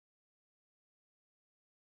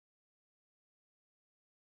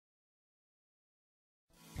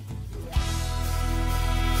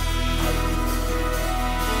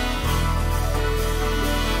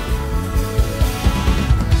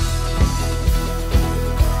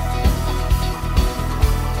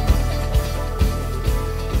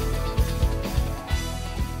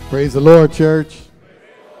Praise the Lord, church.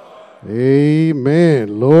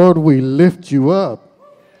 Amen. Lord, we lift you up.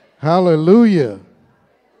 Hallelujah.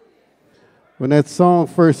 When that song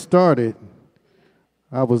first started,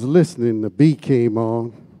 I was listening. The beat came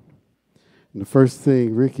on. And the first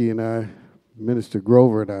thing Ricky and I, Minister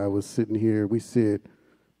Grover and I was sitting here, we said,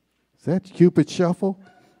 "Is that Cupid Shuffle?"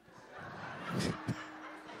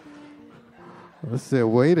 I said,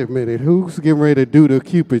 "Wait a minute. Who's getting ready to do the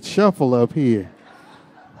Cupid Shuffle up here?"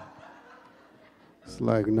 It's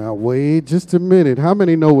like, now wait just a minute. How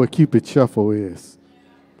many know what Cupid Shuffle is?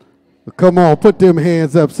 Come on, put them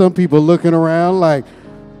hands up. Some people looking around like,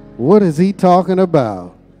 what is he talking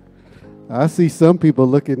about? I see some people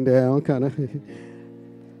looking down kind of.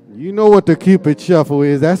 You know what the Cupid Shuffle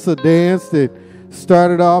is. That's a dance that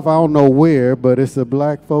started off, I don't know where, but it's a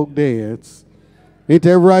black folk dance. Ain't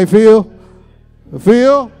that right, Phil?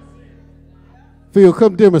 Phil? Phil,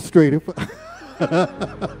 come demonstrate it.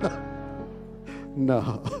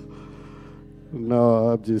 No,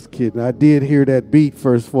 I'm just kidding. I did hear that beat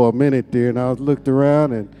first for a minute there, and I looked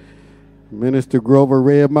around, and Minister Grover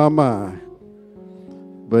read my mind.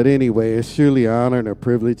 But anyway, it's surely an honor and a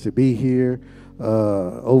privilege to be here.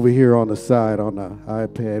 Over here on the side on the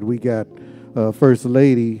iPad, we got First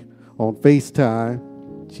Lady on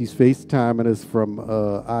FaceTime. She's FaceTiming us from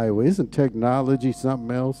Iowa. Isn't technology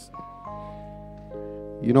something else?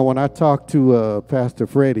 You know, when I talk to Pastor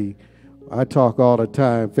Freddie, I talk all the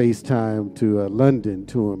time, FaceTime to London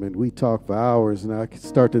to him, and we talk for hours, and I can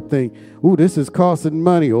start to think, ooh, this is costing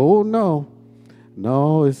money. Oh, no.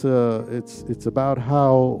 No, it's about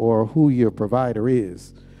how or who your provider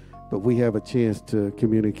is. But we have a chance to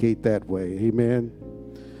communicate that way. Amen.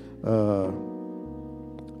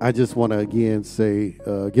 I just want to again say,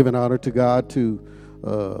 give an honor to God to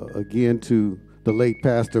the late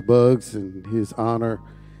Pastor Bugs and his honor,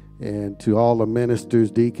 and to all the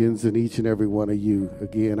ministers, deacons, and each and every one of you.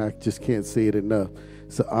 Again, I just can't say it enough.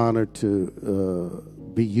 It's an honor to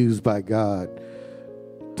be used by God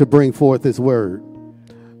to bring forth His word,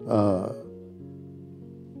 to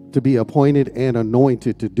be appointed and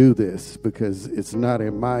anointed to do this, because it's not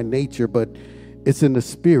in my nature, but it's in the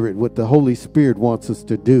Spirit, what the Holy Spirit wants us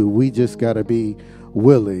to do. We just got to be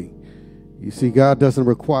willing. You see, God doesn't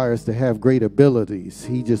require us to have great abilities.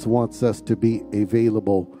 He just wants us to be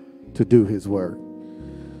available to do His work.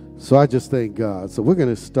 So I just thank God. So we're going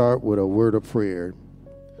to start with a word of prayer.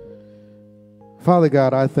 Father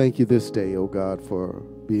God, I thank you this day, oh God, for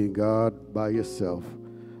being God by yourself.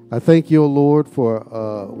 I thank you, oh Lord, for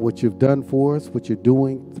what you've done for us, what you're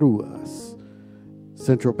doing through us,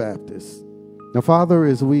 Central Baptist. Now, Father,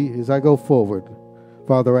 as I go forward,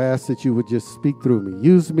 Father, I ask that you would just speak through me.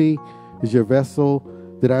 Use me as your vessel,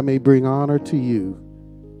 that I may bring honor to you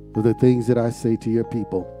for the things that I say to your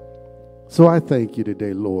people. So I thank you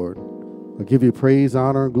today, Lord. I give you praise,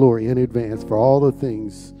 honor, and glory in advance for all the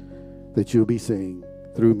things that you'll be saying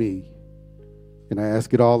through me. And I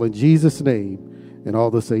ask it all in Jesus' name, and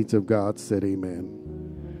all the saints of God said amen.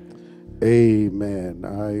 Amen.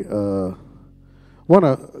 I want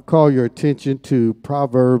to call your attention to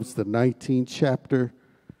Proverbs, the 19th chapter,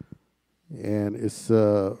 and it's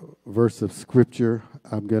a verse of Scripture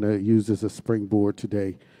I'm going to use as a springboard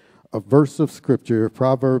today. A verse of Scripture,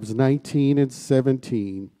 Proverbs 19 and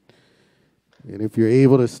 17. And if you're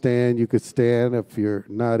able to stand, you could stand. If you're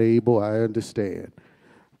not able, I understand.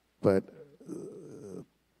 But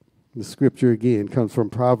the Scripture, again, comes from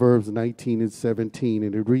Proverbs 19 and 17,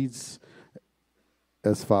 and it reads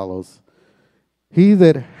as follows. He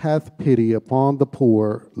that hath pity upon the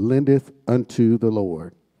poor lendeth unto the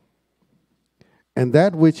Lord, and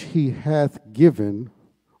that which he hath given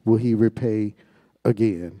will he repay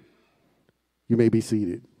again. You may be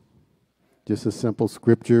seated. Just a simple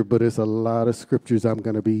scripture, but it's a lot of scriptures I'm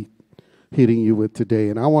going to be hitting you with today.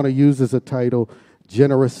 And I want to use as a title,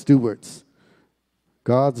 Generous Stewards.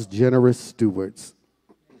 God's Generous Stewards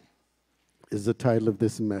is the title of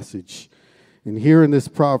this message. And here in this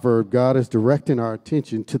proverb, God is directing our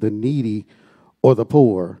attention to the needy or the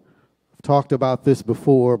poor. I've talked about this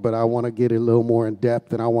before, but I want to get a little more in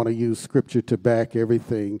depth, and I want to use scripture to back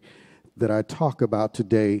everything that I talk about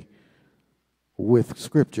today with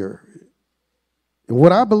scripture. And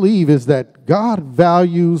what I believe is that God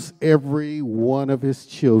values every one of his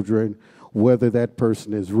children, whether that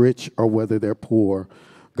person is rich or whether they're poor.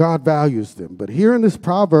 God values them. But here in this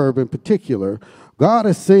proverb in particular, God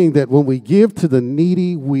is saying that when we give to the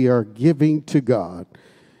needy, we are giving to God.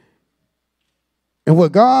 And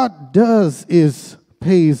what God does is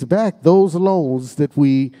pays back those loans that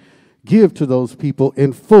we give to those people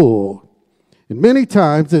in full. And many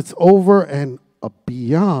times it's over and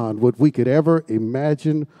beyond what we could ever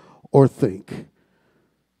imagine or think.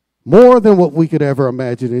 More than what we could ever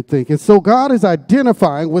imagine and think. And so God is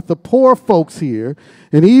identifying with the poor folks here.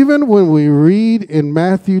 And even when we read in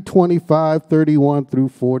Matthew 25:31 through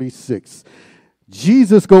 46,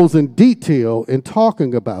 Jesus goes in detail in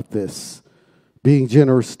talking about this, being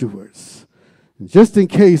generous stewards. And just in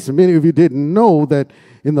case many of you didn't know that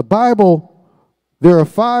in the Bible, there are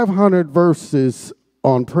 500 verses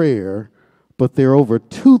on prayer, but there are over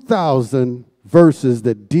 2,000 verses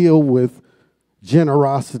that deal with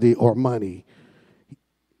generosity or money,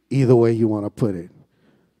 either way you want to put it.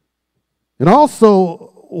 And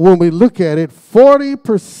also, when we look at it,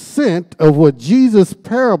 40% of what Jesus'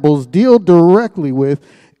 parables deal directly with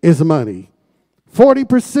is money.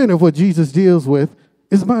 40% of what Jesus deals with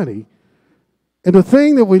is money. And the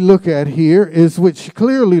thing that we look at here is, which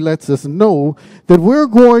clearly lets us know that we're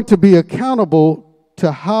going to be accountable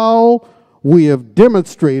to how we have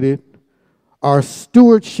demonstrated our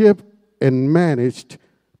stewardship and managed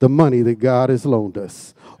the money that God has loaned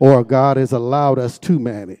us or God has allowed us to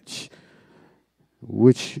manage,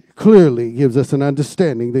 which clearly gives us an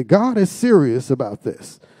understanding that God is serious about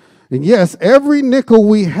this. And yes, every nickel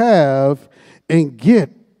we have and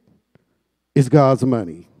get is God's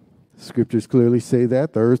money. Scriptures clearly say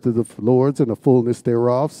that. The earth is the Lord's and the fullness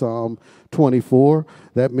thereof, Psalm 24.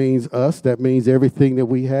 That means us. That means everything that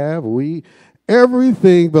we have.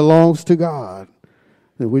 Everything belongs to God,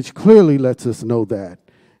 which clearly lets us know that.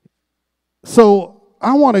 So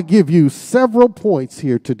I want to give you several points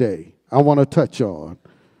here today I want to touch on.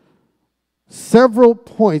 Several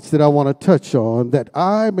points that I want to touch on that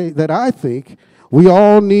I think we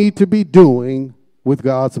all need to be doing with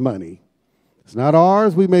God's money. It's not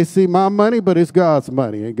ours. We may see my money, but it's God's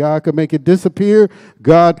money. And God can make it disappear.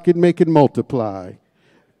 God can make it multiply.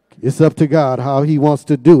 It's up to God how he wants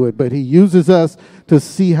to do it, but he uses us to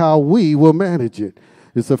see how we will manage it.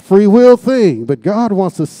 It's a free will thing, but God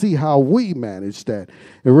wants to see how we manage that.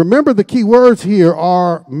 And remember, the key words here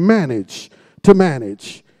are manage, to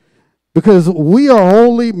manage, because we are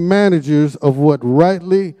only managers of what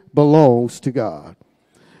rightly belongs to God.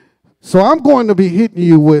 So I'm going to be hitting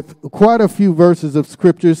you with quite a few verses of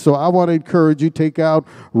scripture, so I want to encourage you,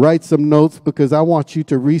 write some notes, because I want you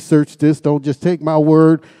to research this. Don't just take my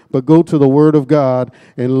word, but go to the word of God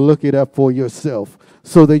and look it up for yourself,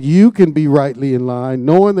 so that you can be rightly in line,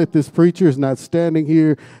 knowing that this preacher is not standing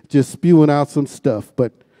here just spewing out some stuff,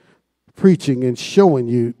 but preaching and showing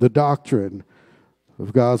you the doctrine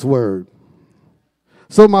of God's word.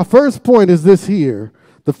 So my first point is this here.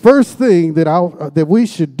 The first thing that we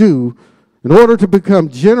should do in order to become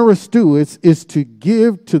generous stewards is to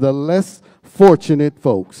give to the less fortunate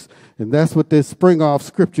folks. And that's what this spring off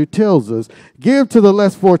scripture tells us. Give to the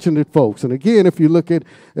less fortunate folks. And again, if you look at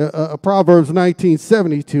Proverbs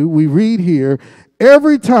 19:72, we read here,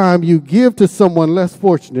 every time you give to someone less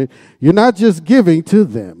fortunate, you're not just giving to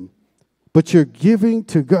them, but you're giving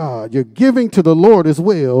to God. You're giving to the Lord as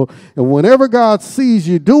well. And whenever God sees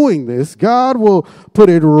you doing this, God will put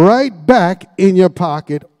it right back in your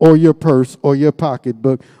pocket or your purse or your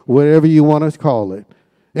pocketbook, whatever you want to call it.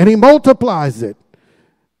 And he multiplies it.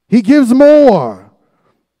 He gives more.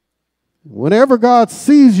 Whenever God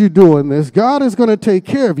sees you doing this, God is going to take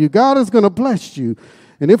care of you. God is going to bless you.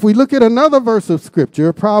 And if we look at another verse of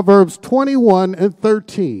scripture, Proverbs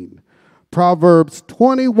 21:13. Proverbs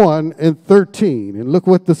 21:13. And look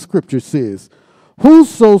what the scripture says.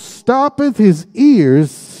 Whoso stoppeth his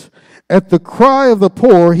ears at the cry of the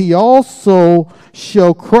poor, he also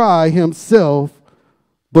shall cry himself,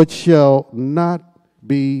 but shall not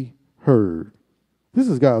be heard. This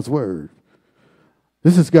is God's word.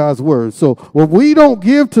 This is God's word. So when we don't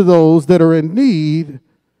give to those that are in need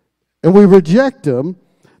and we reject them,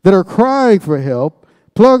 that are crying for help,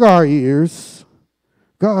 plug our ears,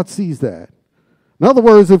 God sees that. In other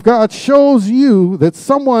words, if God shows you that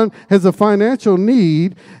someone has a financial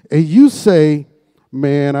need and you say,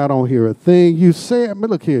 man, I don't hear a thing. You say, I mean,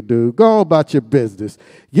 look here, dude, go about your business.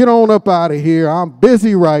 Get on up out of here. I'm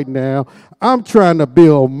busy right now. I'm trying to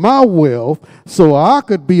build my wealth so I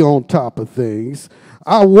could be on top of things.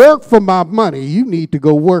 I work for my money. You need to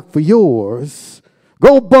go work for yours.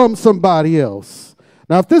 Go bum somebody else.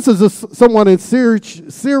 Now, if this is someone in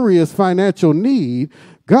serious financial need,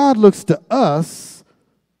 God looks to us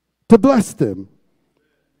to bless them.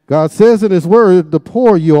 God says in his word, the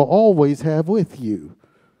poor you'll always have with you.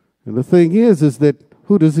 And the thing is that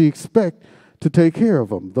who does he expect to take care of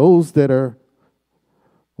them? Those that are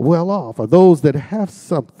well off, or those that have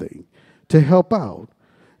something to help out.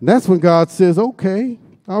 And that's when God says, okay,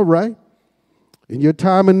 all right. In your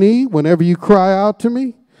time of need, whenever you cry out to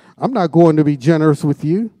me, I'm not going to be generous with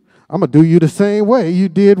you. I'm going to do you the same way you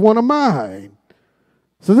did one of mine.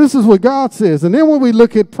 So this is what God says. And then when we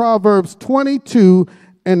look at Proverbs 22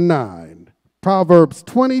 and 9, Proverbs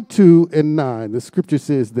 22 and 9, the scripture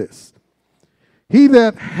says this: He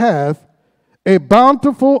that hath a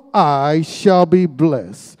bountiful eye shall be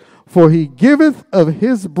blessed, for he giveth of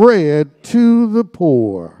his bread to the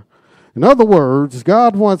poor. In other words,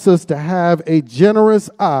 God wants us to have a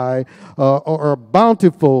generous eye, or a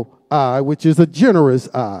bountiful eye, which is a generous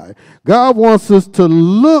eye. God wants us to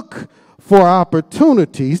look for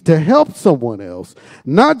opportunities to help someone else.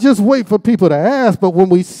 Not just wait for people to ask, but when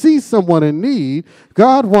we see someone in need,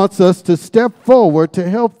 God wants us to step forward to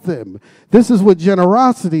help them. This is what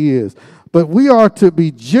generosity is. But we are to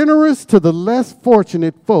be generous to the less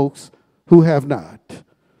fortunate folks who have not.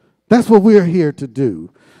 That's what we're here to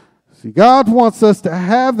do. See, God wants us to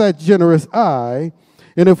have that generous eye,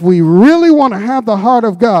 and if we really want to have the heart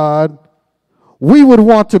of God, we would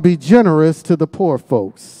want to be generous to the poor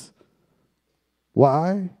folks.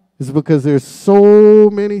 Why? It's because there's so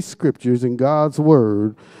many scriptures in God's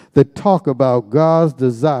word that talk about God's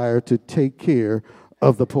desire to take care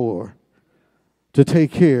of the poor. To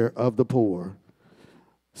take care of the poor.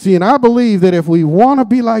 See, and I believe that if we want to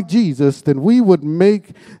be like Jesus, then we would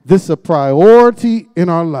make this a priority in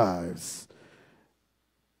our lives.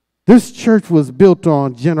 This church was built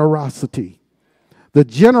on generosity. The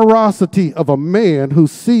generosity of a man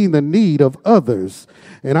who's seen the need of others.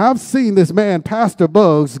 And I've seen this man, Pastor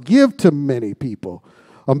Bugs, give to many people.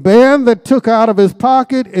 A man that took out of his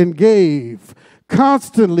pocket and gave,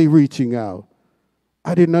 constantly reaching out.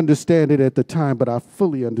 I didn't understand it at the time, but I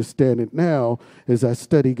fully understand it now as I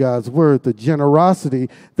study God's word, the generosity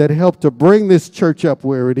that helped to bring this church up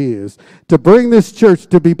where it is, to bring this church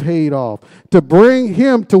to be paid off, to bring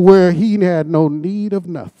him to where he had no need of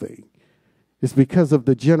nothing. It's because of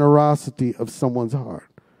the generosity of someone's heart.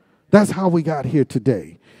 That's how we got here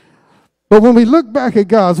today. But when we look back at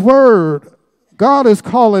God's word, God is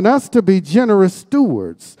calling us to be generous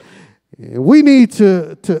stewards. We need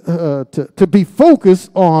to be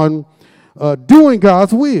focused on doing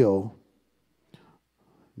God's will.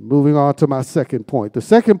 Moving on to my second point. The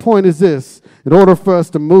second point is this: in order for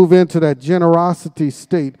us to move into that generosity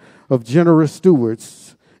state of generous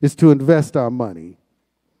stewards, is to invest our money.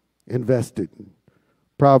 Invest it.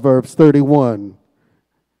 Proverbs 31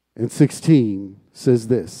 and 16 says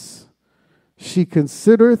this: She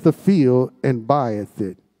considereth the field and buyeth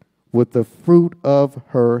it. With the fruit of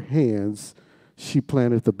her hands, she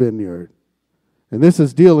planteth the vineyard. And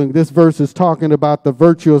this verse is talking about the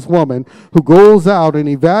virtuous woman who goes out and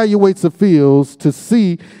evaluates the fields to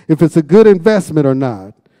see if it's a good investment or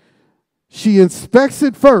not. She inspects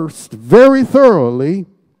it first very thoroughly,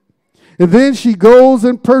 and then she goes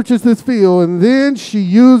and purchases this field, and then she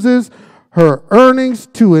uses her earnings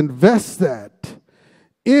to invest that.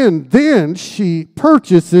 And then she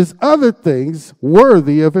purchases other things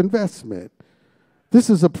worthy of investment.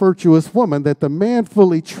 This is a virtuous woman that the man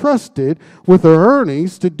fully trusted with her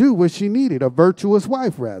earnings to do what she needed, a virtuous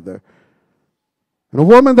wife, rather. And a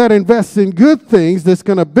woman that invests in good things that's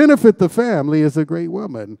going to benefit the family is a great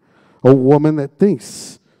woman, a woman that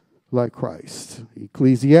thinks like Christ.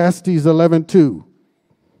 Ecclesiastes 11:2.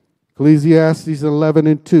 Ecclesiastes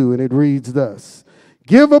 11:2, and it reads thus: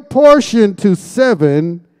 Give a portion to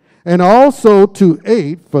 7 and also to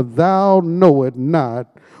 8, for thou knowest not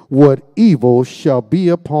what evil shall be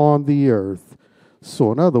upon the earth.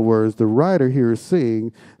 So in other words, the writer here is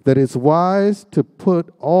saying that it's wise to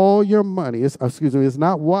put all your money, it's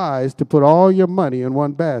not wise to put all your money in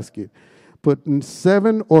one basket. Put in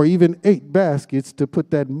 7 or even 8 baskets to put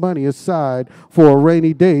that money aside for a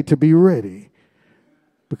rainy day to be ready.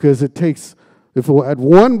 Because it takes, if at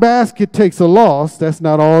one basket takes a loss, that's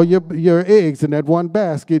not all your eggs in that one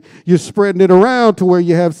basket. You're spreading it around to where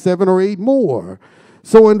you have 7 or 8 more.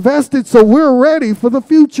 So invest it so we're ready for the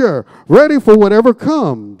future, ready for whatever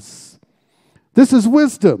comes. This is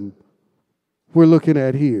wisdom we're looking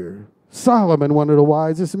at here. Solomon, one of the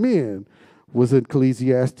wisest men, was in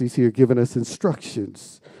Ecclesiastes here giving us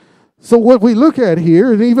instructions. So what we look at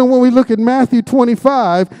here, and even when we look at Matthew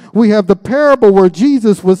 25, we have the parable where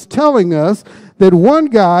Jesus was telling us that one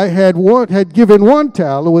guy was given 1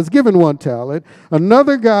 talent,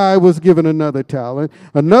 another guy was given another talent,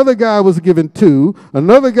 another guy was given 2,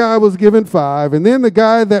 another guy was given 5, and then the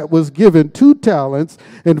guy that was given 2 talents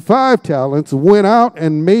and 5 talents went out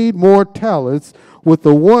and made more talents with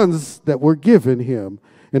the ones that were given him.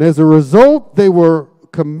 And as a result, they were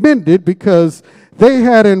commended because they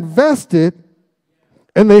had invested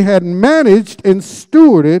and they had managed and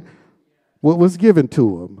stewarded what was given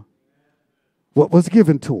to them. what was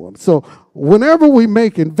given to them. So whenever we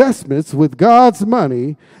make investments with God's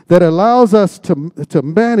money that allows us to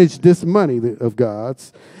manage this money of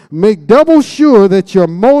God's, make double sure that your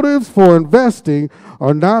motives for investing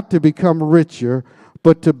are not to become richer,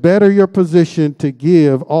 but to better your position to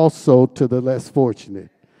give also to the less fortunate.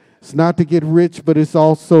 It's not to get rich, but it's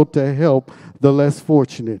also to help the less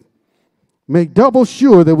fortunate. Make double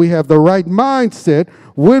sure that we have the right mindset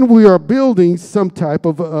when we are building some type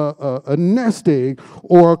of a nest egg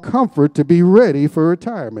or a comfort to be ready for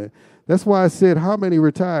retirement. That's why I said, how many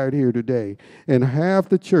retired here today? And half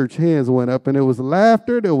the church hands went up, and there was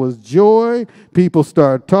laughter, there was joy. People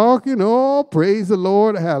started talking. Oh, praise the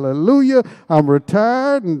Lord, hallelujah, I'm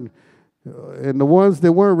retired. And the ones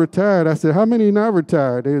that weren't retired, I said, how many not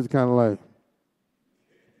retired? They was kind of like,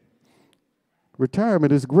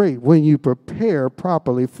 retirement is great when you prepare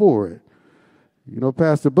properly for it. You know,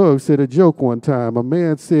 Pastor Bug said a joke one time. A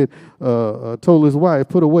man said, told his wife,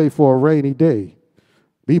 put away for a rainy day.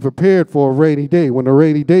 Be prepared for a rainy day. When the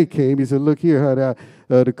rainy day came, he said, look here, how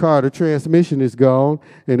the transmission is gone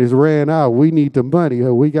and it's ran out. We need the money.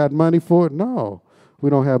 We got money for it? No, we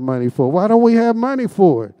don't have money for it. Why don't we have money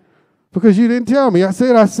for it? Because you didn't tell me. I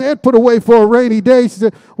said, put away for a rainy day. She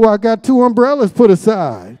said, well, I got 2 umbrellas put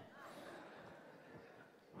aside.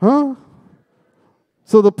 Huh?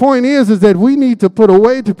 So the point is that we need to put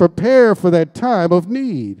away to prepare for that time of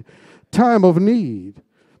need. Time of need.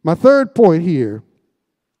 My third point here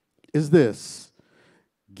is this: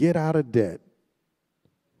 get out of debt.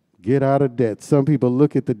 Get out of debt. Some people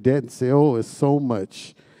look at the debt and say, oh, it's so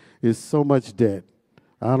much. It's so much debt.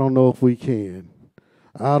 I don't know if we can.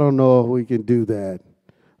 I don't know if we can do that.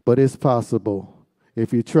 But it's possible.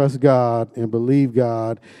 If you trust God and believe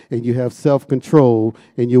God and you have self-control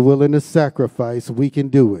and you're willing to sacrifice, we can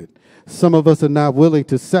do it. Some of us are not willing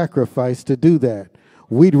to sacrifice to do that.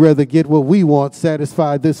 We'd rather get what we want,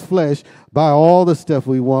 satisfy this flesh, buy all the stuff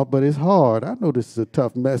we want, but it's hard. I know this is a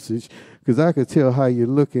tough message because I can tell how you're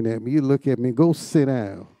looking at me. You look at me, go sit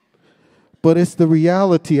down. But it's the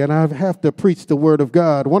reality, and I have to preach the word of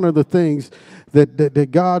God. One of the things that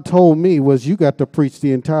God told me was you got to preach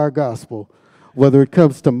the entire gospel, whether it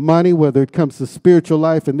comes to money, whether it comes to spiritual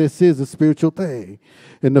life, and this is a spiritual thing.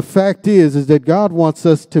 And the fact is that God wants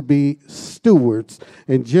us to be stewards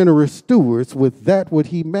and generous stewards with that what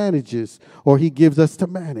he manages or he gives us to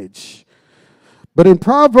manage. But in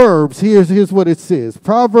Proverbs, here's what it says.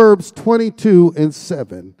 Proverbs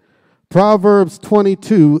 22:7. Proverbs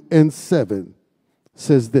 22:7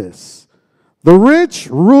 says this: the rich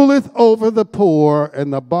ruleth over the poor,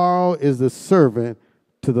 and the borrower is the servant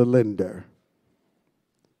to the lender.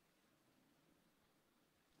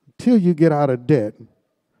 Till you get out of debt,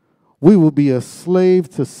 we will be a slave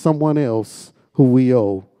to someone else who we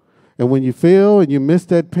owe. And when you fail and you miss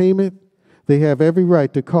that payment, they have every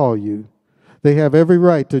right to call you. They have every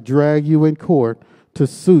right to drag you in court, to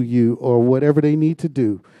sue you, or whatever they need to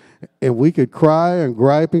do. And we could cry and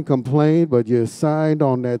gripe and complain, but you're signed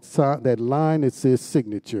on that line that says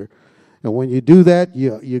signature. And when you do that,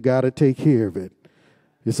 you got to take care of it.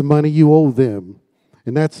 It's money you owe them.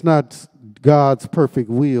 And that's not God's perfect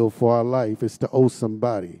will for our life, is to owe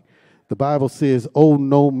somebody. The Bible says, owe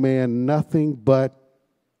no man nothing but,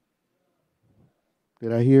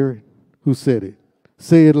 did I hear it? Who said it?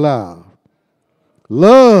 Say it loud.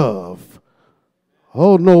 Love.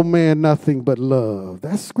 Owe no man nothing but love.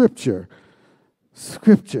 That's scripture.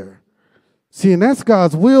 Scripture. See, and that's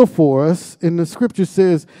God's will for us. And the scripture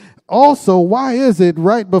says, also, why is it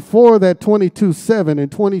right before that 22:7 and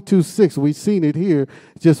 22:6, we've seen it here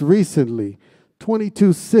just recently.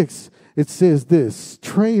 22:6, it says this: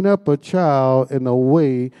 train up a child in the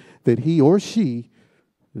way that he or she,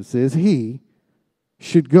 it says he,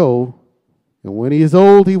 should go, and when he is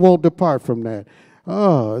old, he won't depart from that.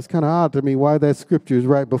 Oh, it's kind of odd to me why that scripture is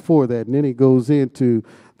right before that, and then he goes into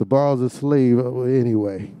the borrows a slave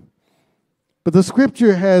anyway. But the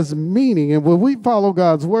scripture has meaning, and when we follow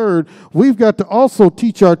God's word, we've got to also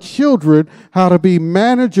teach our children how to be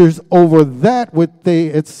managers over that what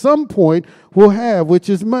they at some point will have, which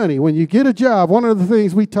is money. When you get a job, one of the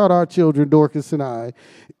things we taught our children, Dorcas and I,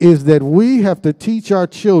 is that we have to teach our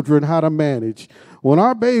children how to manage. When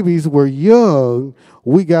our babies were young,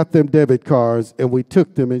 we got them debit cards and we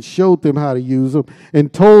took them and showed them how to use them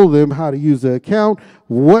and told them how to use the account,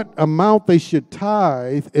 what amount they should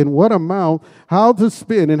tithe and what amount, how to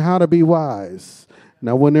spend and how to be wise.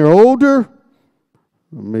 Now, when they're older,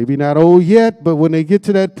 maybe not old yet, but when they get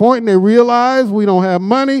to that point and they realize we don't have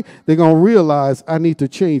money, they're going to realize I need to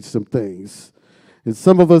change some things. And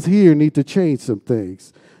some of us here need to change some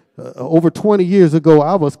things. over 20 years ago,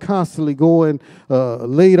 I was constantly going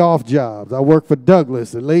laid off jobs. I worked for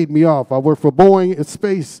Douglas, they laid me off. I worked for Boeing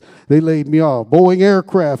Space, they laid me off. Boeing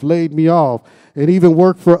Aircraft laid me off. And even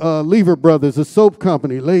worked for Lever Brothers, a soap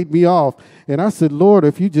company, laid me off. And I said, Lord,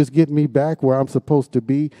 if you just get me back where I'm supposed to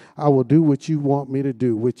be, I will do what you want me to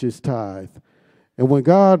do, which is tithe. And when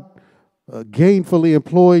God gainfully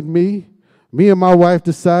employed me and my wife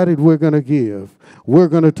decided we're going to give. We're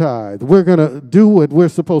going to tithe. We're going to do what we're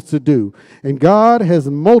supposed to do. And God has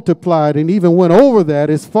multiplied and even went over that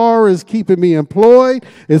as far as keeping me employed,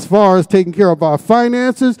 as far as taking care of our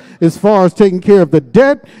finances, as far as taking care of the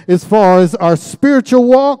debt, as far as our spiritual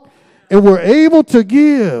walk. And we're able to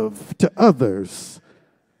give to others.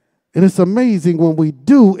 And it's amazing when we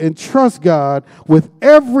do and trust God with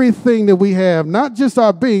everything that we have, not just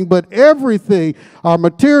our being, but everything, our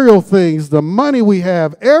material things, the money we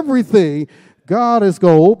have, everything. God is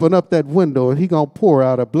going to open up that window and he's going to pour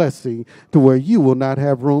out a blessing to where you will not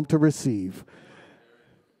have room to receive.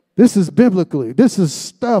 This is biblically. This is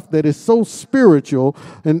stuff that is so spiritual.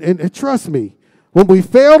 And trust me, when we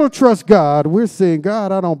fail to trust God, we're saying,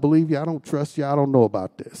 God, I don't believe you. I don't trust you. I don't know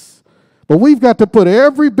about this. But we've got to put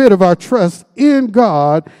every bit of our trust in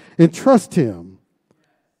God and trust him.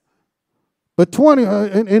 But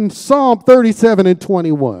in Psalm 37 and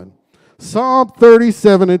 21, Psalm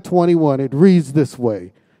 37 and 21, it reads this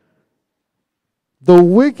way. The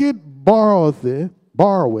wicked borroweth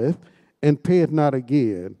and payeth not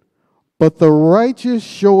again, but the righteous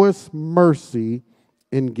showeth mercy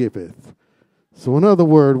and giveth. So in other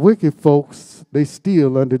words, wicked folks, they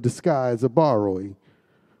steal under disguise of borrowing,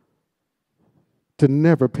 to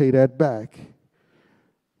never pay that back.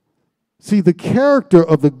 See, the character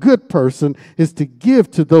of the good person is to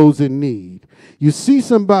give to those in need. You see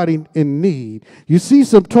somebody in need, you see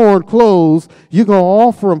some torn clothes, you're going to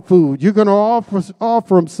offer them food, you're going to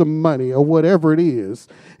offer them some money or whatever it is.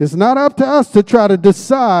 It's not up to us to try to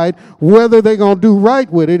decide whether they're going to do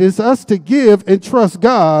right with it. It's us to give and trust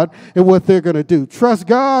God in what they're going to do. Trust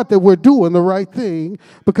God that we're doing the right thing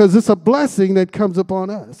because it's a blessing that comes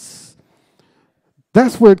upon us.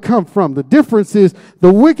 That's where it comes from. The difference is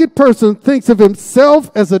the wicked person thinks of himself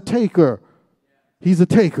as a taker. He's a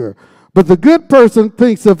taker. But the good person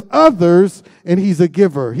thinks of others and he's a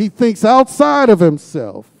giver. He thinks outside of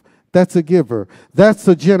himself. That's a giver. That's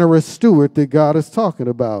a generous steward that God is talking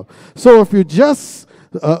about. So if you're just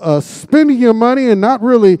spending your money and not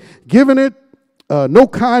really giving it no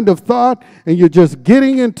kind of thought, and you're just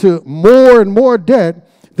getting into more and more debt,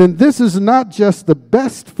 then this is not just the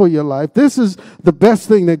best for your life. This is the best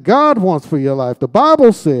thing that God wants for your life. The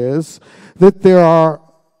Bible says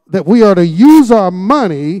that we are to use our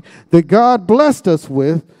money that God blessed us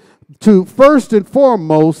with to first and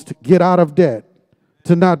foremost get out of debt,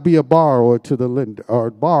 to not be a borrower to the lender, or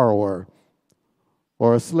a borrower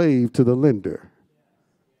or a slave to the lender.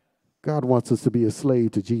 God wants us to be a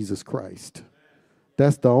slave to Jesus Christ.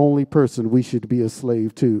 That's the only person we should be a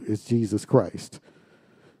slave to is Jesus Christ.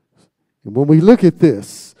 And when we look at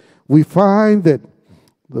this, we find that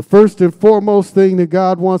the first and foremost thing that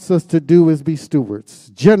God wants us to do is be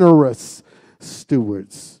stewards, generous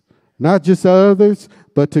stewards, not just others,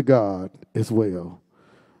 but to God as well.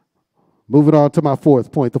 Moving on to my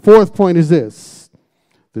fourth point. The fourth point is this.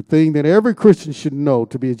 The thing that every Christian should know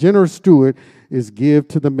to be a generous steward is give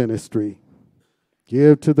to the ministry.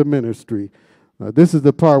 Give to the ministry. Now, this is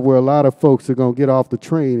the part where a lot of folks are going to get off the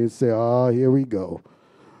train and say, oh, here we go.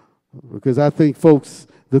 Because I think, folks,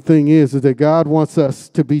 the thing is that God wants us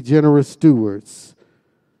to be generous stewards.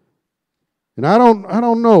 And I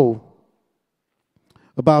don't know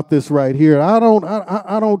about this right here. I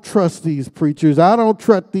don't trust these preachers. I don't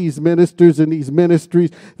trust these ministers and these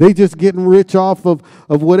ministries. They just getting rich off of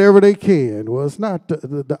whatever they can. Well, it's not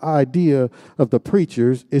the idea of the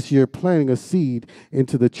preachers. It's you're planting a seed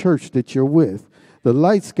into the church that you're with. The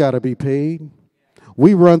lights got to be paid.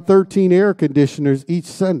 We run 13 air conditioners each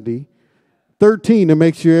Sunday, 13 to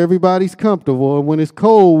make sure everybody's comfortable. And when it's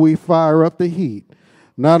cold, we fire up the heat.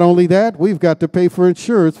 Not only that, we've got to pay for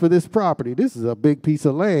insurance for this property. This is a big piece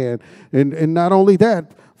of land. And not only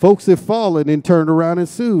that, folks have fallen and turned around and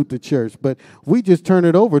sued the church. But we just turn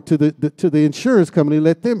it over to the insurance company,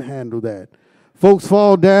 let them handle that. Folks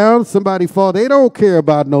fall down, somebody fall. They don't care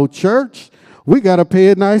about no church. We got to pay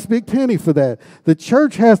a nice big penny for that. The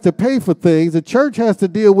church has to pay for things. The church has to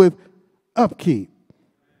deal with upkeep.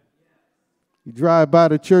 You drive by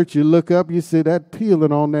the church, you look up, you see that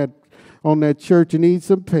peeling on that church, you need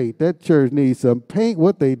some paint. That church needs some paint.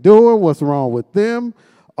 What they doing? What's wrong with them?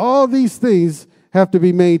 All these things have to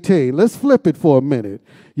be maintained. Let's flip it for a minute.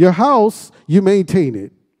 Your house, you maintain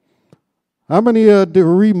it. How many do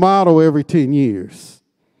remodel every 10 years?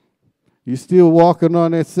 You still walking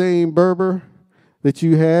on that same Berber that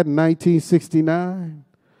you had in 1969?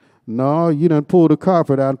 No, you done pulled the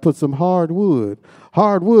carpet out and put some hardwood.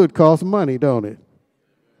 Hardwood costs money, don't it?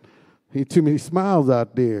 Ain't too many smiles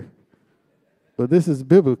out there. But this is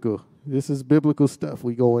biblical. This is biblical stuff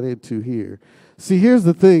we going into here. See, here's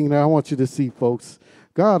the thing that I want you to see, folks.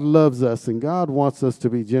 God loves us, and God wants us to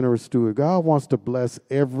be generous stewards. God wants to bless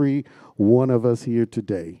every one of us here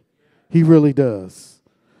today. He really does.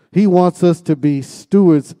 He wants us to be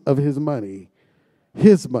stewards of his money,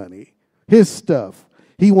 his stuff.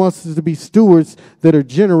 He wants us to be stewards that are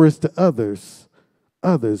generous to others.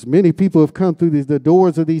 Many people have come through the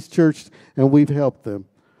doors of these churches, and we've helped them.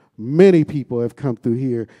 Many people have come through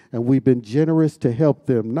here, and we've been generous to help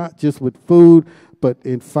them, not just with food, but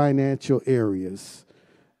in financial areas.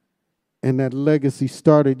 And that legacy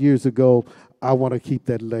started years ago. I want to keep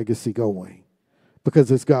that legacy going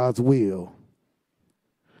because it's God's will.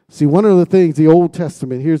 See, one of the things, the Old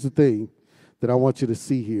Testament, here's the thing that I want you to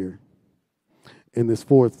see here in this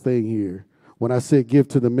fourth thing here. When I said give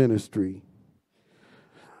to the ministry,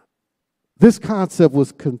 this concept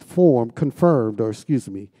was confirmed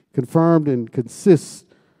and consists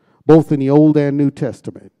both in the Old and New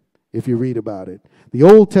Testament, if you read about it. The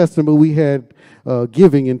Old Testament, we had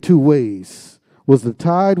giving in two ways. The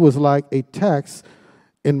tithe was like a tax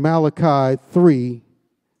in Malachi 3,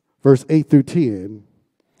 verse 8 through 10.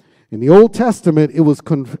 In the Old Testament, it was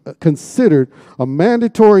considered a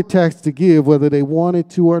mandatory tax to give whether they wanted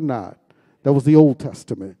to or not. That was the Old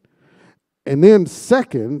Testament. And then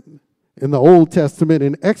second, in the Old Testament,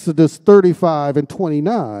 in Exodus 35 and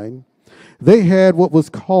 29, they had what was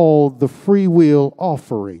called the free will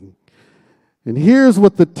offering. And here's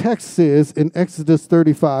what the text says in Exodus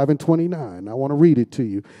 35 and 29. I want to read it to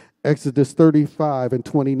you. Exodus 35 and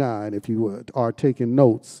 29, if you are taking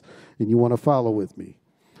notes and you want to follow with me.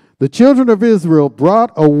 The children of Israel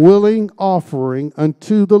brought a willing offering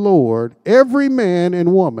unto the Lord, every man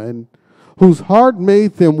and woman whose heart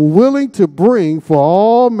made them willing to bring for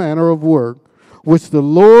all manner of work, which the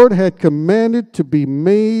Lord had commanded to be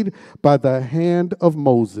made by the hand of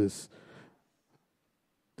Moses.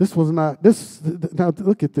 Now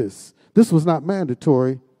look at this. This was not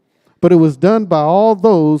mandatory, but it was done by all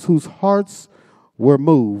those whose hearts were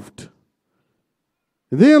moved.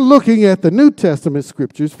 And then looking at the New Testament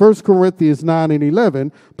scriptures, 1 Corinthians 9 and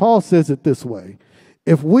 11, Paul says it this way.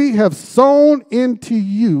 If we have sown into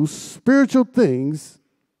you spiritual things,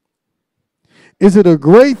 is it a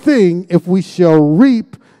great thing if we shall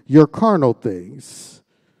reap your carnal things?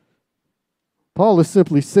 Paul is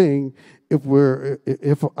simply saying,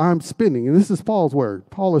 if I'm spending, and this is Paul's word,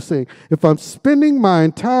 Paul is saying, if I'm spending my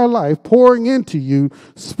entire life pouring into you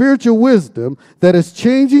spiritual wisdom that is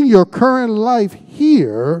changing your current life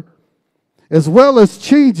here, as well as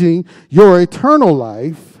changing your eternal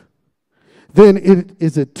life, then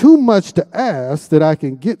is it too much to ask that I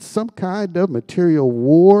can get some kind of material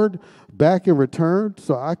reward back in return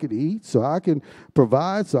so I can eat, so I can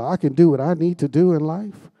provide, so I can do what I need to do in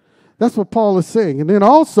life? That's what Paul is saying. And then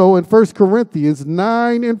also in 1 Corinthians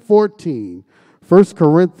 9 and 14, 1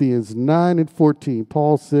 Corinthians 9 and 14,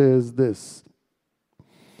 Paul says this.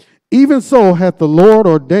 Even so hath the Lord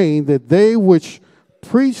ordained that they which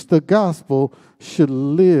preach the gospel should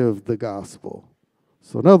live the gospel.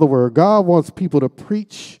 So in other words, God wants people to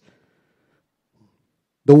preach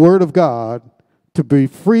the word of God, to be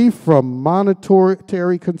free from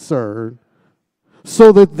monetary concern,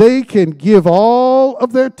 so that they can give all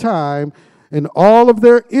of their time and all of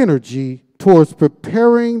their energy towards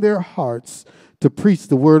preparing their hearts to preach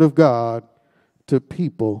the word of God to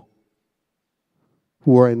people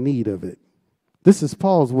who are in need of it. This is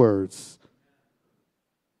Paul's words.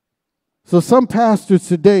 So some pastors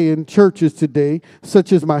today in churches today,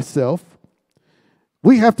 such as myself,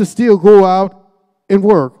 we have to still go out and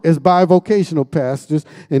work as bivocational pastors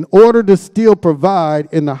in order to still provide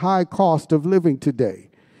in the high cost of living today.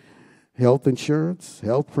 Health insurance,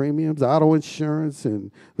 health premiums, auto insurance, and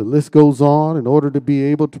the list goes on in order to be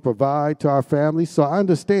able to provide to our families. So I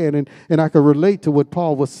understand, and I can relate to what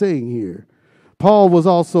Paul was saying here. Paul was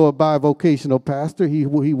also a bivocational pastor. He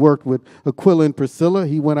worked with Aquila and Priscilla.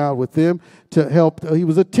 He went out with them to help. He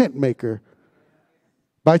was a tent maker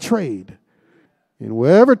by trade. And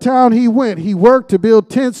wherever town he went, he worked to build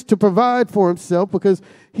tents to provide for himself because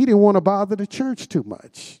he didn't want to bother the church too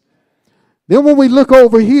much. Then when we look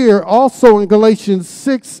over here, also in Galatians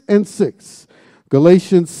 6 and 6,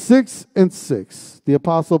 Galatians 6 and 6, the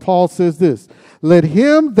Apostle Paul says this, let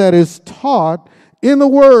him that is taught in the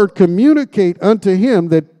word communicate unto him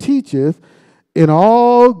that teacheth, in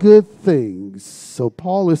all good things. So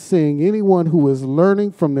Paul is saying anyone who is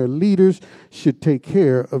learning from their leaders should take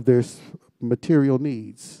care of their material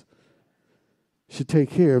needs. Should take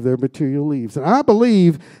care of their material needs. And I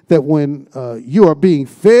believe that when you are being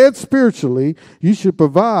fed spiritually, you should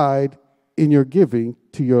provide in your giving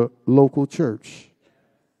to your local church.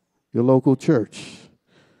 Your local church.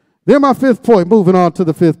 Then my fifth point, moving on to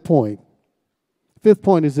the fifth point. Fifth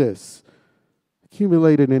point is this: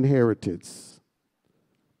 accumulate an inheritance.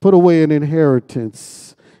 Put away an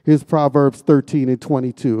inheritance. Here's Proverbs 13 and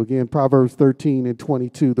 22. Again, Proverbs 13 and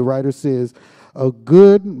 22. The writer says, a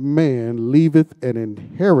good man leaveth an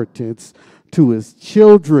inheritance to his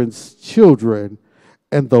children's children,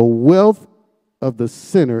 and the wealth of the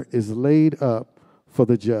sinner is laid up for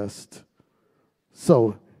the just.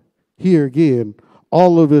 So here again,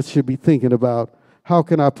 all of us should be thinking about, how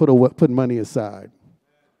can I put money aside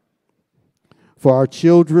for our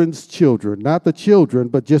children's children? Not the children,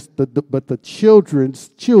 but just the children's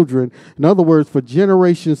children. In other words, for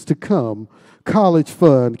generations to come. College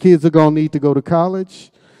fund. Kids are going to need to go to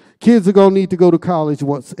college. Kids are going to need to go to college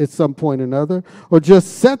once at some point or another, or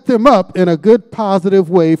just set them up in a good, positive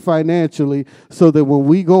way financially so that when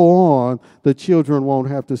we go on, the children won't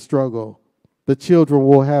have to struggle. The children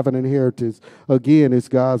will have an inheritance. Again, it's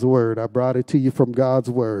God's word. I brought it to you from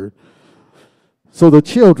God's word. So the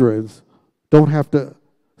children don't have to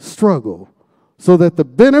struggle, so that the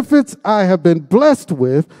benefits I have been blessed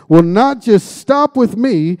with will not just stop with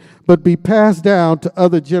me, but be passed down to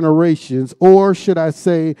other generations, or should I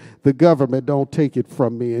say, the government don't take it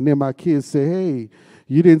from me. And then my kids say, hey,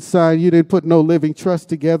 you didn't put no living trust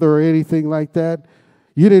together or anything like that.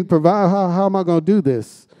 You didn't provide, how am I going to do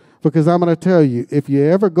this? Because I'm going to tell you, if you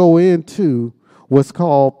ever go into what's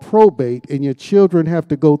called probate and your children have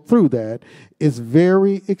to go through that, it's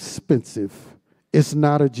very expensive. It's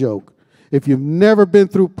not a joke. If you've never been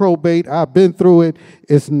through probate, I've been through it,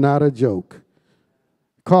 it's not a joke.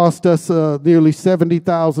 Cost us nearly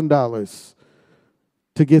 $70,000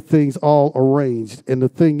 to get things all arranged. And the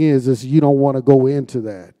thing is you don't want to go into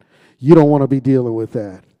that. You don't want to be dealing with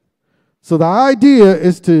that. So the idea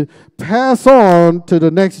is to pass on to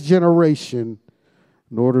the next generation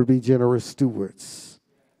in order to be generous stewards.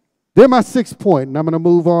 Then my sixth point, and I'm going to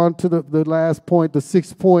move on to the last point. The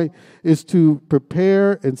sixth point is to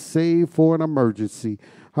prepare and save for an emergency.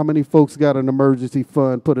 How many folks got an emergency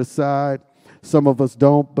fund put aside? Some of us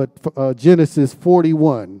don't, but Genesis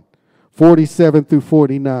 41, 47 through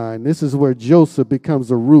 49, this is where Joseph becomes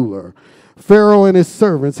a ruler. Pharaoh and his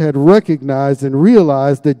servants had recognized and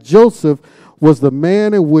realized that Joseph was the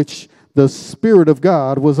man in which the Spirit of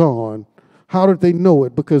God was on. How did they know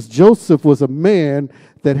it? Because Joseph was a man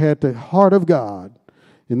that had the heart of God.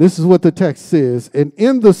 And this is what the text says. And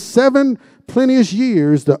in the 7 plenteous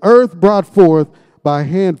years, the earth brought forth by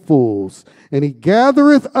handfuls, and he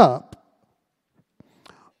gathereth up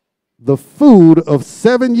the food of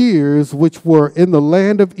 7 years which were in the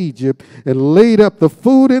land of Egypt, and laid up the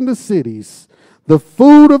food in the cities. The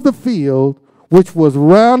food of the field, which was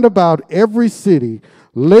round about every city,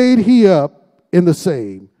 laid he up in the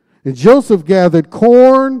same. And Joseph gathered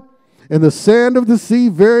corn and the sand of the sea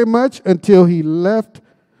very much, until he left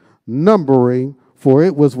numbering, for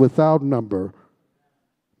it was without number.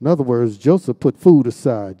 In other words, Joseph put food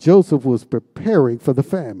aside. Joseph was preparing for the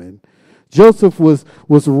famine. Joseph was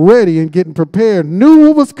ready and getting prepared, knew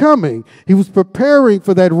what was coming. He was preparing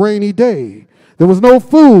for that rainy day. There was no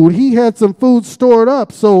food. He had some food stored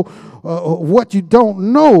up. So what you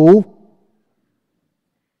don't know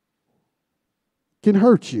can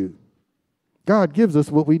hurt you. God gives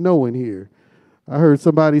us what we know in here. I heard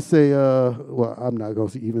somebody say, well, I'm not going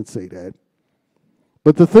to even say that.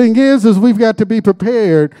 But the thing is we've got to be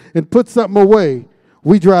prepared and put something away.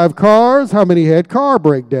 We drive cars. How many had car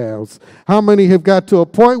breakdowns? How many have got to a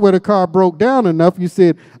point where the car broke down enough you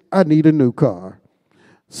said, I need a new car?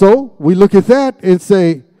 So we look at that and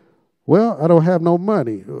say, well, I don't have no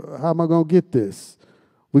money. How am I going to get this?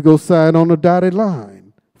 We go sign on the dotted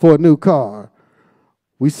line for a new car.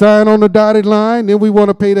 We sign on the dotted line, then we want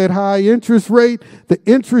to pay that high interest rate. The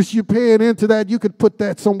interest you're paying into that, you could put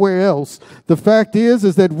that somewhere else. The fact is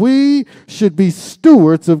that we should be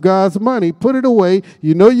stewards of God's money. Put it away.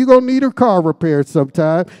 You know you're going to need a car repaired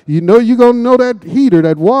sometime. You know you're going to know that heater,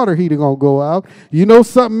 that water heater going to go out. You know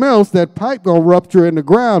something else, that pipe going to rupture in the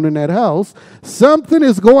ground in that house. Something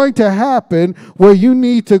is going to happen where you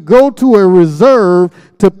need to go to a reserve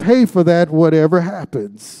to pay for that, whatever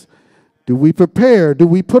happens. Do we prepare? Do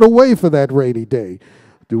we put away for that rainy day?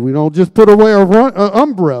 Do we don't just put away an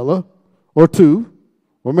umbrella or two,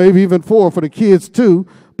 or maybe even 4 for the kids too,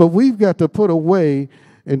 but we've got to put away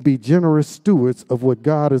and be generous stewards of what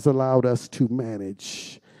God has allowed us to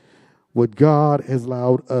manage. What God has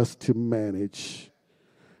allowed us to manage.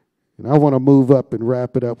 And I want to move up and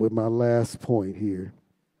wrap it up with my last point here.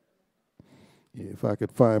 If I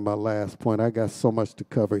could find my last point. I got so much to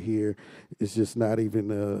cover here. It's just not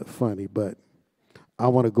even funny, but I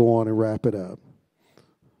want to go on and wrap it up.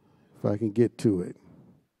 If I can get to it.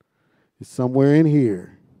 It's somewhere in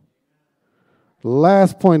here. The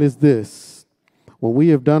last point is this. When we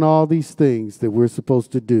have done all these things that we're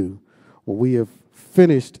supposed to do, when we have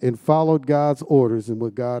finished and followed God's orders and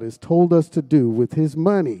what God has told us to do with his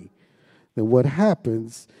money, then what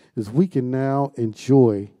happens is we can now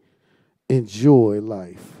enjoy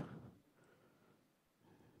life.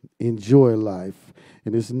 Enjoy life.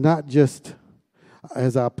 And it's not just,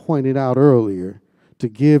 as I pointed out earlier, to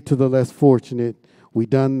give to the less fortunate. We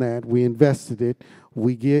done that. We invested it.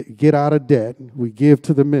 We get out of debt. We give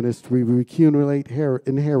to the ministry. We accumulate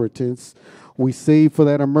inheritance. We save for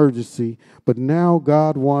that emergency. But now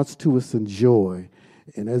God wants to us enjoy.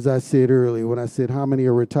 And as I said earlier, when I said how many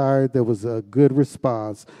are retired, there was a good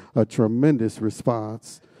response, a tremendous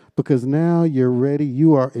response. Because now you're ready.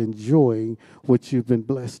 You are enjoying what you've been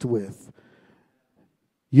blessed with.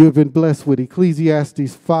 You have been blessed with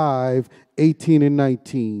Ecclesiastes 5:18 and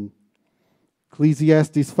 19.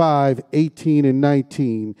 Ecclesiastes 5:18 and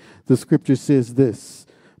 19. The scripture says this,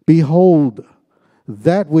 "Behold,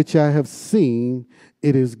 that which I have seen,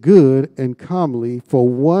 it is good and comely for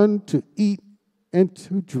one to eat and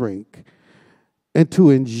to drink, and to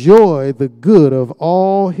enjoy the good of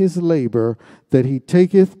all his labor that he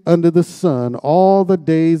taketh under the sun all the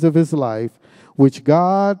days of his life, which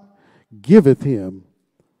God giveth him.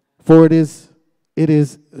 For it is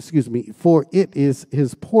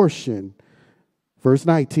his portion." Verse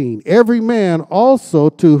 19, "Every man also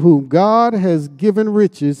to whom God has given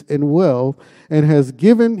riches and wealth, and has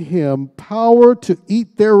given him power to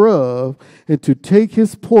eat thereof, and to take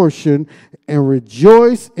his portion, and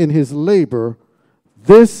rejoice in his labor,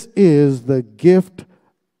 this is the gift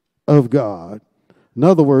of God." In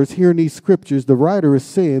other words, here in these scriptures, the writer is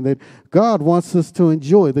saying that God wants us to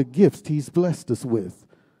enjoy the gifts he's blessed us with.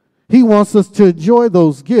 He wants us to enjoy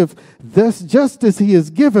those gifts. That's just as he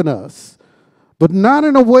has given us. But not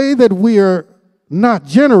in a way that we are not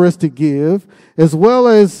generous to give, as well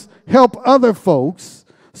as help other folks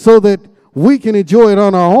so that we can enjoy it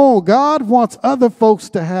on our own. God wants other folks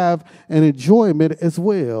to have an enjoyment as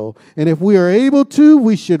well. And if we are able to,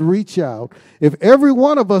 we should reach out. If every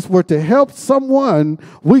one of us were to help someone,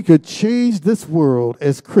 we could change this world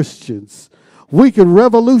as Christians. We could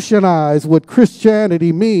revolutionize what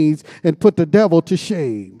Christianity means and put the devil to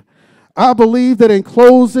shame. I believe that in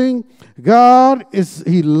closing,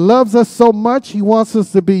 He loves us so much. He wants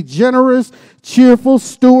us to be generous, cheerful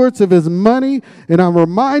stewards of his money. And I'm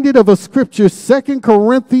reminded of a scripture, 2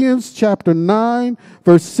 Corinthians chapter 9,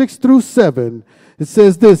 verse 6 through 7. It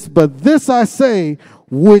says this, "But this I say,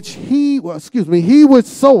 he which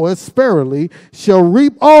soweth sparingly shall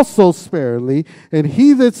reap also sparingly, and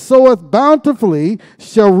he that soweth bountifully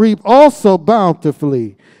shall reap also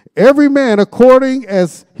bountifully. Every man according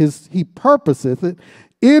as he purposeth it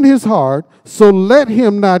in his heart, so let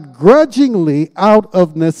him not grudgingly out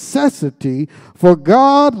of necessity, for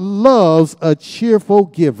God loves a cheerful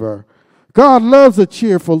giver." God loves a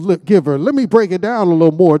cheerful giver. Let me break it down a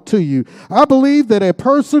little more to you. I believe that a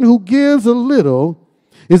person who gives a little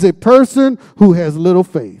is a person who has little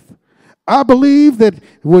faith. I believe that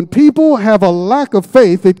when people have a lack of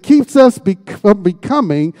faith, it keeps us from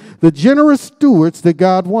becoming the generous stewards that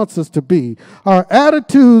God wants us to be. Our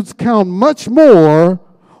attitudes count much more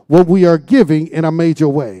when we are giving in a major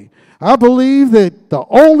way. I believe that the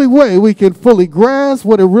only way we can fully grasp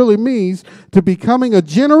what it really means to becoming a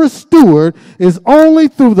generous steward is only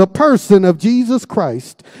through the person of Jesus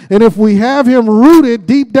Christ. And if we have him rooted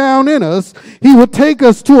deep down in us, he will take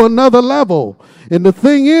us to another level. And the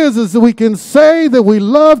thing is that we can say that we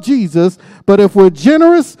love Jesus, but if we're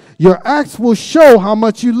generous, your acts will show how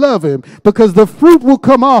much you love him, because the fruit will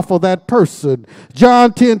come off of that person.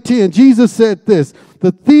 John 10:10, Jesus said this,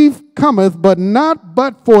 "The thief cometh but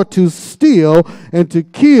for to steal and to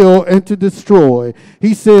kill and to destroy.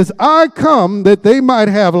 He says, I come that they might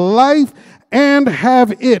have life and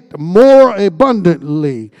have it more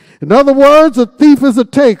abundantly." In other words, a thief is a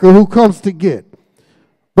taker who comes to get.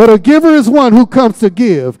 But a giver is one who comes to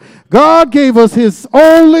give. God gave us his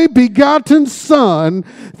only begotten Son,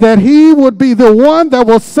 that he would be the one that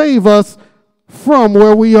will save us from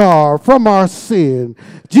where we are, from our sin.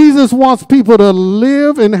 Jesus wants people to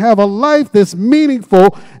live and have a life that's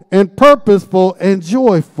meaningful and purposeful and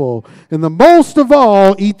joyful. And the most of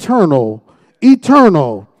all, eternal.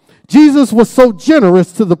 eternal. Jesus was so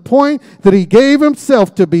generous to the point that he gave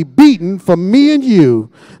himself to be beaten for me and you.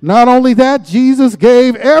 Not only that, Jesus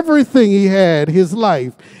gave everything he had, his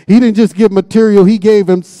life. He didn't just give material, he gave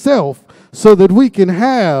himself so that we can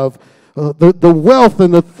have the wealth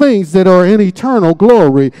and the things that are in eternal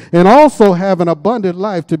glory, and also have an abundant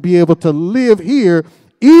life to be able to live here,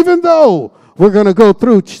 even though we're going to go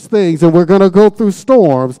through things and we're going to go through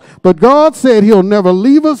storms. But God said he'll never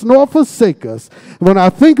leave us nor forsake us. When I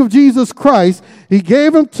think of Jesus Christ, he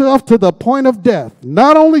gave himself to the point of death.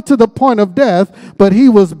 Not only to the point of death, but he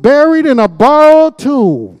was buried in a borrowed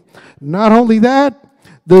tomb. Not only that,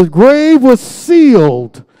 the grave was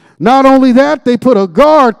sealed. Not only that, they put a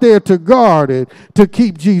guard there to guard it, to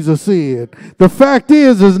keep Jesus in. The fact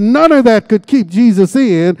is none of that could keep Jesus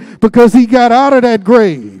in, because he got out of that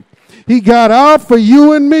grave. He got out for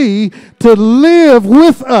you and me to live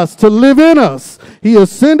with us, to live in us. He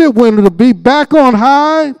ascended when to be back on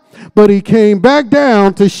high, but he came back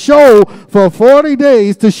down to show for 40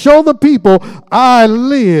 days, to show the people, I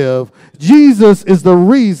live. Jesus is the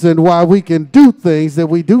reason why we can do things that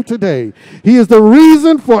we do today. He is the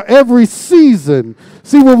reason for every season.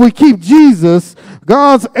 See, when we keep Jesus,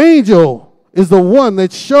 God's angel is the one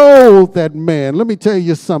that showed that man. Let me tell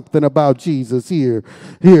you something about Jesus here.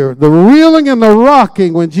 The reeling and the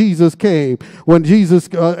rocking when Jesus came. When Jesus'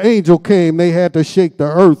 angel came, they had to shake the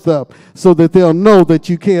earth up so that they'll know that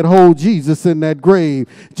you can't hold Jesus in that grave.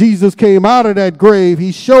 Jesus came out of that grave.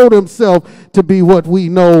 He showed himself to be what we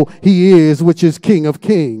know he is, which is King of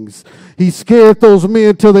Kings. He scared those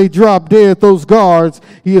men till they dropped dead, those guards.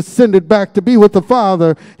 He ascended back to be with the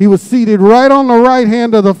Father. He was seated right on the right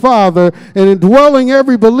hand of the Father, and indwelling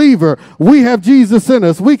every believer. We have Jesus in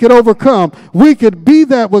us. We could overcome. We could be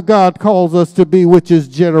that what God calls us to be, which is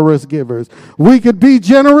generous givers. We could be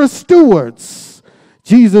generous stewards.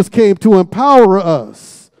 Jesus came to empower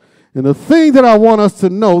us. And the thing that I want us to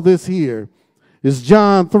know this here is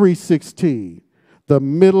John 3:16. The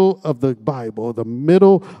middle of the Bible, the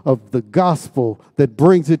middle of the gospel that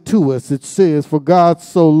brings it to us. It says, for God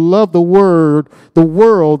so loved the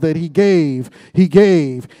world that he gave.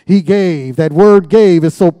 That word gave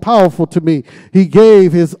is so powerful to me. He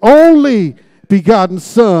gave his only begotten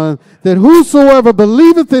Son, that whosoever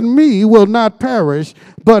believeth in me will not perish,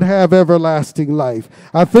 but have everlasting life.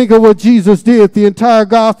 I think of what Jesus did. The entire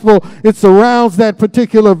gospel, it surrounds that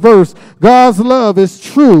particular verse. God's love is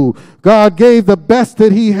true. God gave the best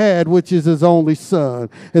that he had, which is his only Son.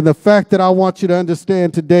 And the fact that I want you to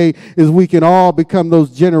understand today is we can all become those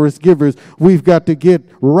generous givers. We've got to get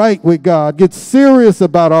right with God, get serious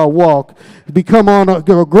about our walk,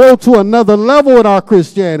 grow to another level in our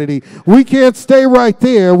Christianity. We can't stay right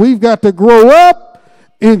there. We've got to grow up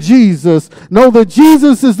in Jesus. Know that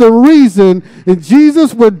Jesus is the reason. In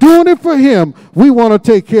Jesus, we're doing it for him. We want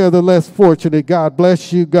to take care of the less fortunate. God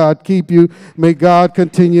bless you. God keep you. May God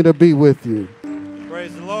continue to be with you.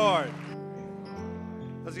 Praise the Lord.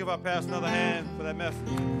 Let's give our pastor another hand for that message.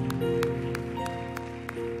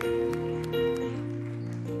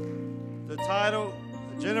 The title,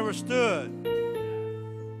 Generous Steward.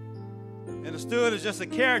 And the steward is just a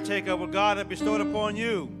caretaker of what God has bestowed upon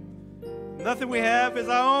you. Nothing we have is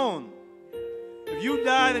our own. If you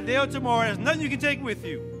die today or tomorrow, there's nothing you can take with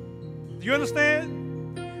you. Do you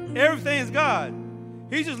understand? Everything is God.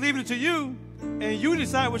 He's just leaving it to you, and you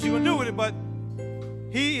decide what you're going to do with it, but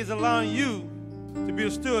he is allowing you to be a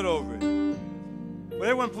steward over it. Will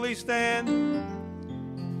everyone please stand?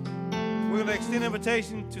 We're going to extend an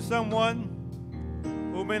invitation to someone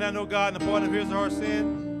who may not know God and the pardon of his or her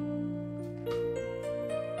sin.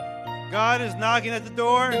 God is knocking at the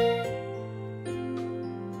door.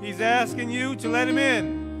 He's asking you to let him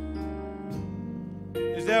in.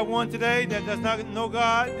 Is there one today that does not know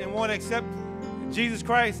God and want to accept Jesus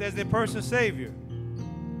Christ as their personal Savior?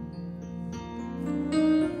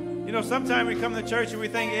 You know, sometimes we come to church and we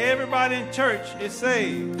think everybody in church is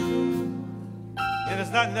saved. And it's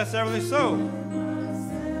not necessarily so.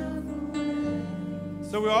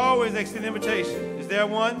 So we always extend an invitation. Is there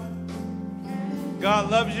one? God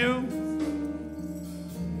loves you.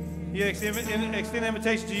 He extend an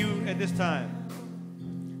invitation to you at this time.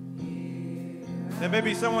 There may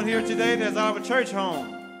be someone here today that's out of a church home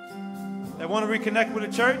that want to reconnect with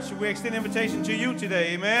the church. We extend an invitation to you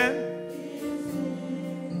today.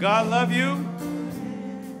 Amen. God loves you,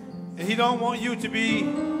 and he don't want you to be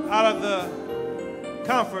out of the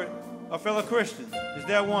comfort of fellow Christians. Is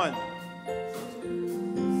there one?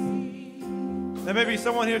 There may be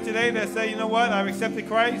someone here today that say, you know what, I've accepted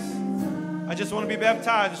Christ. I just want to be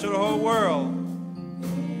baptized to show the whole world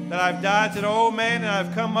that I've died to the old man and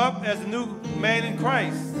I've come up as a new man in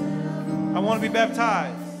Christ. I want to be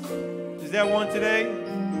baptized. Is there one today?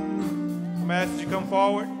 I'm asking you to come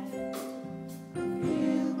forward.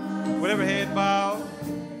 Whatever head bowed,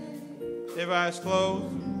 every eyes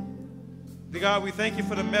closed. Dear God, we thank you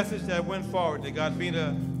for the message that went forward. Dear God, being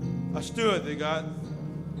a steward, dear God.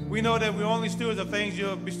 We know that we're only stewards of things you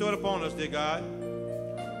have bestowed upon us, dear God.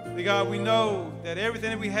 Dear God, we know that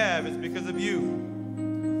everything that we have is because of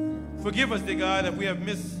you. Forgive us, dear God, if we have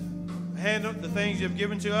mishandled the things you have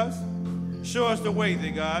given to us. Show us the way,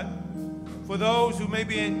 dear God. For those who may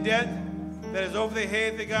be in debt that is over their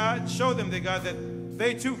head, dear God, show them, dear God, that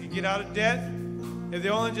they too can get out of debt if they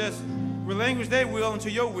only just relinquish their will into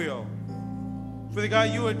your will. For, dear God,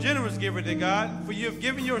 you are a generous giver, dear God, for you have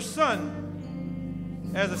given your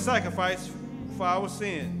Son as a sacrifice for our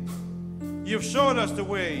sin. You have showed us the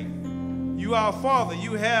way. You, our Father,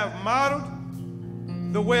 you have modeled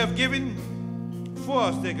the way of giving for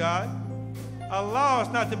us, dear God. Allow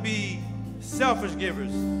us not to be selfish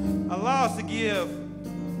givers. Allow us to give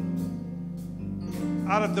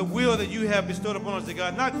out of the will that you have bestowed upon us, dear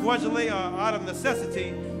God, not grudgingly or out of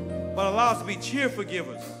necessity, but allow us to be cheerful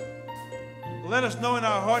givers. Let us know in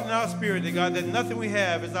our heart and our spirit, dear God, that nothing we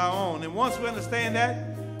have is our own. And once we understand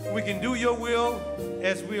that, we can do your will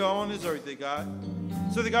as we are on this earth, dear God.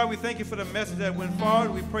 So, dear God, we thank you for the message that went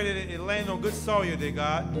forward. We pray that it land on good soil, dear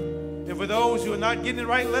God. And for those who are not getting it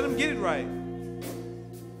right, let them get it right.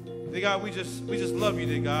 Dear God, we just love you,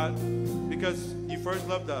 dear God, because you first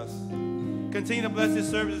loved us. Continue to bless this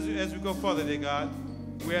service as we go further, dear God.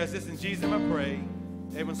 We ask this in Jesus' name I pray.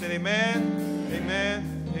 Everyone said amen,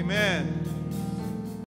 amen, amen.